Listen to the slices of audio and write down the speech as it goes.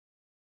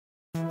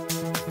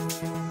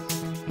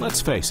Let's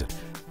face it,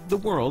 the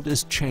world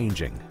is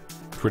changing.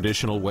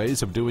 Traditional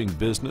ways of doing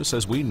business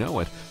as we know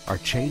it are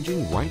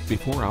changing right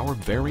before our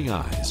very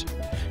eyes.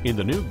 In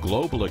the new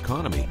global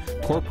economy,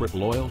 corporate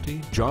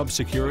loyalty, job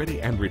security,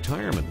 and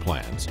retirement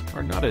plans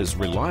are not as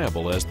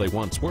reliable as they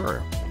once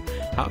were.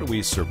 How do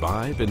we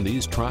survive in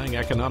these trying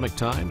economic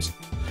times?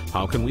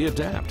 How can we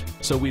adapt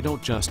so we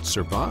don't just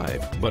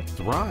survive, but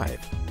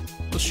thrive?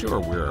 Well, sure,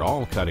 we're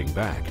all cutting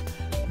back.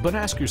 But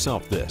ask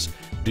yourself this: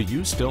 do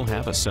you still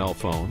have a cell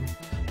phone?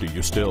 Do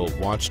you still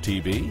watch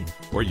TV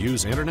or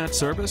use internet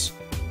service?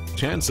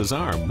 Chances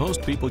are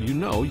most people you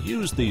know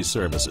use these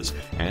services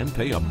and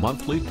pay a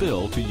monthly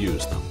bill to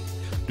use them.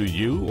 Do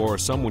you or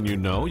someone you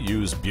know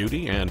use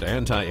beauty and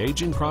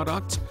anti-aging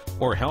products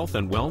or health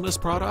and wellness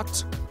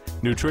products?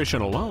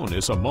 Nutrition alone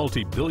is a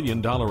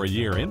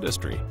multi-billion-dollar-a-year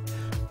industry.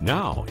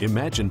 Now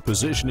imagine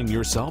positioning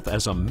yourself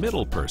as a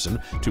middle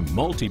person to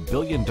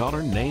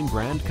multi-billion-dollar name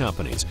brand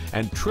companies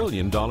and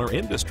trillion-dollar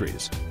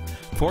industries.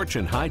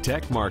 Fortune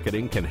High-Tech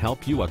Marketing can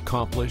help you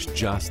accomplish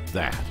just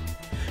that.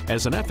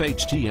 As an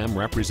FHTM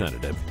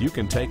representative, you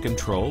can take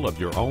control of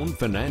your own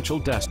financial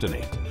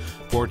destiny.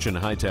 Fortune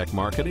High-Tech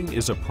Marketing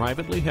is a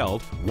privately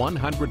held,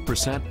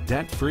 100%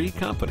 debt-free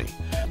company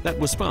that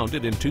was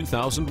founded in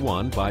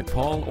 2001 by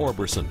Paul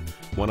Orberson,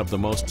 one of the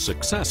most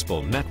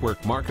successful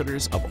network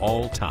marketers of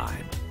all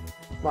time.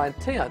 My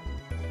intent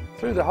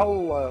through the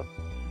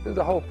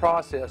whole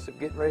process of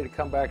getting ready to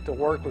come back to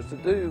work was to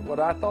do what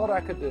I thought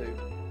I could do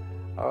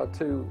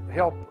to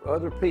help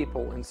other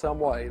people in some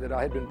way, that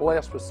I had been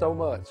blessed with so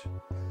much.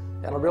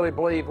 And I really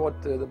believe what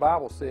the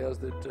Bible says,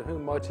 that to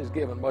whom much is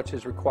given, much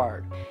is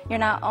required. You're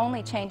not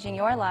only changing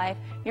your life,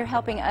 you're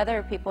helping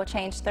other people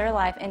change their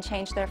life and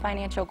change their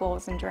financial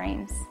goals and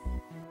dreams.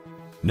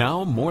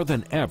 Now more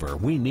than ever,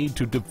 we need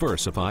to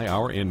diversify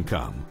our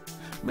income.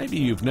 Maybe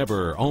you've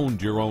never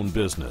owned your own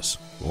business,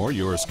 or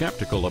you're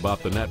skeptical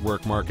about the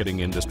network marketing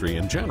industry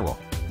in general.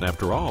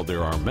 After all,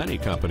 there are many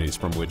companies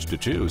from which to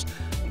choose,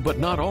 but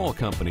not all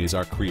companies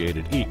are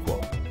created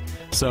equal.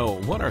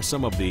 So what are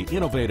some of the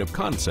innovative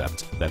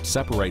concepts that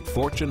separate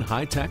Fortune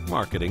High-Tech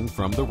Marketing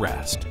from the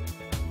rest?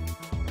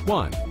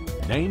 1.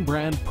 Name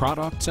brand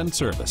products and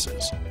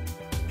services.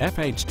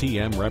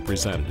 FHTM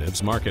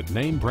representatives market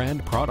name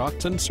brand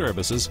products and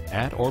services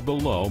at or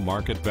below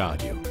market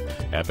value.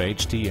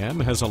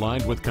 FHTM has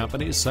aligned with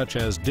companies such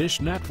as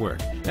Dish Network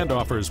and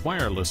offers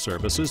wireless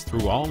services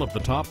through all of the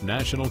top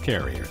national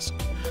carriers.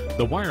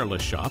 The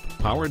Wireless Shop,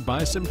 powered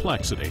by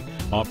Simplexity,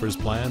 offers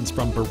plans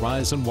from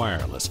Verizon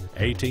Wireless,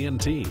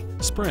 AT&T,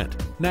 Sprint,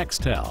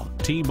 Nextel,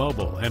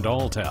 T-Mobile, and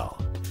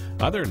Alltel.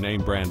 Other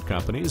name brand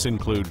companies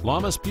include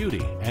Lamas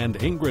Beauty and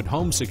Ingrid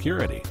Home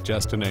Security,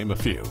 just to name a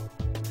few.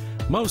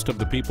 Most of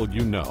the people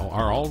you know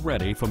are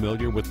already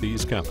familiar with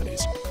these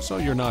companies, so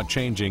you're not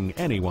changing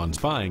anyone's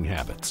buying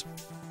habits.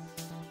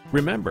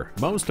 Remember,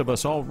 most of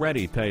us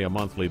already pay a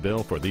monthly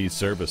bill for these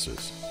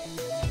services.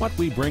 What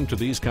we bring to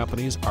these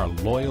companies are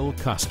loyal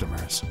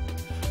customers.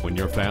 When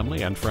your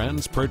family and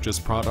friends purchase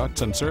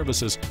products and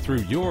services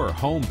through your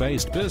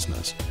home-based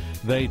business,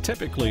 they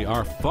typically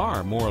are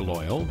far more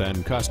loyal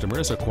than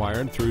customers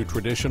acquired through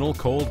traditional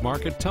cold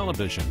market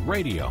television,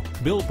 radio,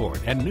 billboard,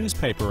 and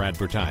newspaper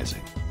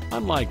advertising.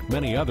 Unlike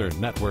many other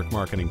network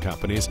marketing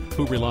companies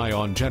who rely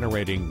on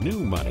generating new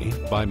money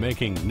by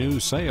making new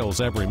sales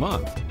every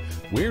month,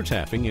 we're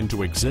tapping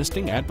into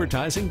existing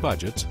advertising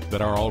budgets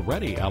that are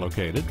already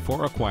allocated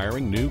for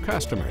acquiring new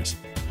customers.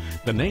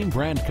 The name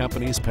brand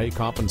companies pay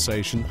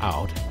compensation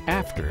out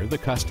after the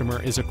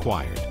customer is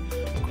acquired,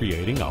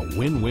 creating a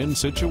win-win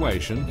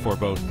situation for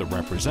both the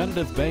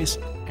representative base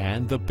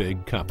and the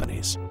big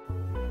companies.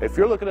 If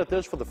you're looking at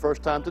this for the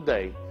first time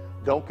today,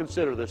 don't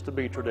consider this to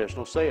be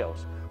traditional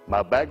sales.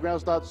 My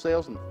background's not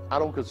sales, and I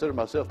don't consider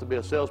myself to be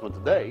a salesman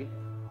today.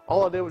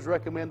 All I did was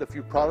recommend a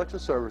few products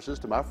and services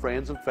to my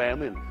friends and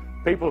family and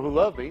people who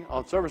love me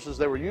on services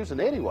they were using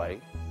anyway.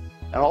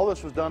 And all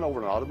this was done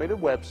over an automated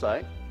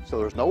website, so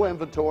there's no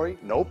inventory,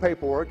 no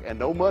paperwork, and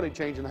no money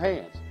changing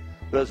hands.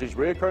 But as these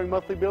recurring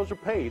monthly bills are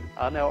paid,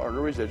 I now earn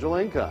a residual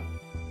income.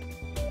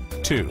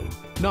 2.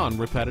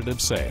 Non-repetitive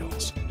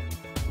sales.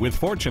 With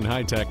Fortune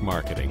High-Tech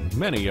Marketing,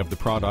 many of the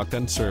product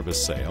and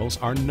service sales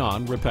are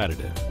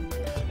non-repetitive.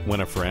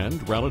 When a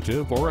friend,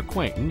 relative, or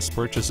acquaintance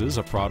purchases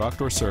a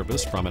product or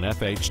service from an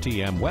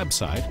FHTM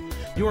website,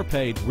 you're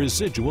paid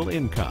residual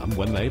income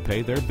when they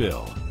pay their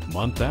bill,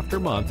 month after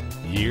month,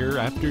 year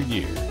after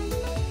year.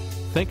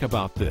 Think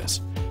about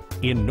this.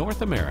 In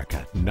North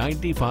America,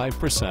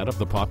 95% of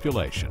the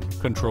population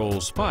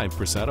controls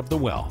 5% of the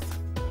wealth.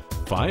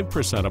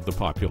 5% of the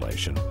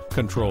population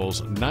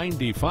controls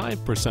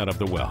 95% of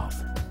the wealth.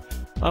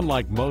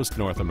 Unlike most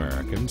North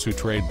Americans who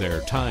trade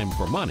their time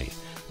for money,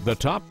 the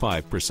top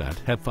 5%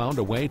 have found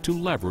a way to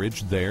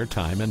leverage their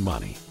time and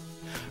money.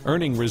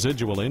 Earning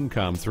residual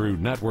income through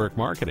network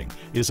marketing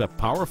is a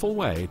powerful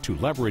way to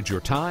leverage your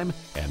time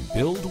and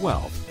build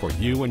wealth for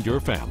you and your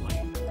family.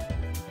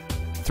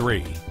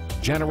 3.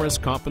 Generous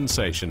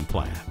compensation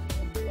plan.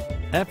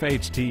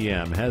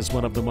 FHTM has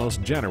one of the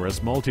most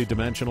generous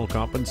multi-dimensional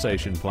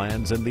compensation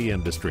plans in the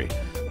industry,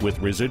 with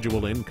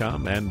residual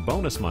income and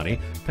bonus money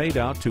paid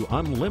out to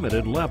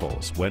unlimited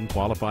levels when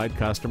qualified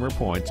customer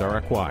points are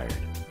acquired.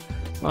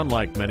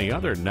 Unlike many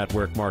other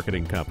network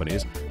marketing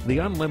companies, the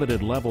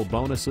unlimited level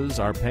bonuses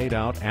are paid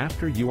out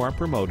after you are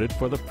promoted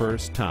for the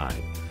first time,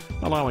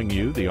 allowing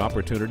you the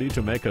opportunity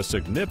to make a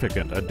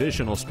significant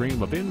additional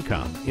stream of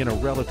income in a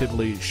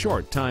relatively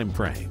short time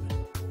frame.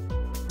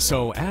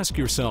 So ask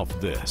yourself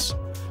this: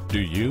 do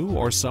you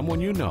or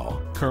someone you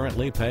know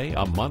currently pay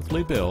a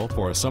monthly bill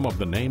for some of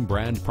the name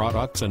brand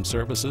products and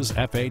services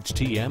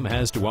FHTM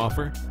has to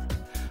offer?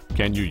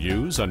 Can you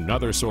use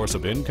another source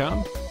of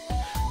income?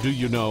 Do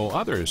you know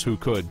others who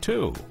could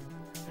too?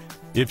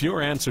 If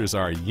your answers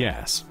are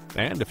yes,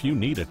 and if you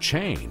need a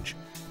change,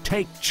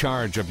 take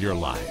charge of your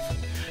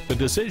life. The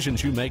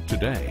decisions you make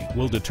today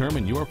will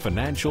determine your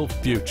financial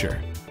future.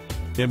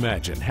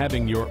 Imagine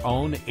having your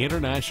own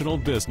international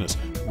business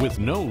with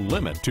no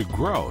limit to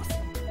growth.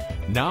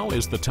 Now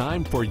is the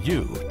time for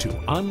you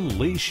to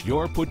unleash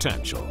your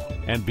potential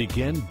and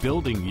begin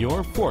building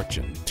your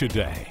fortune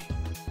today.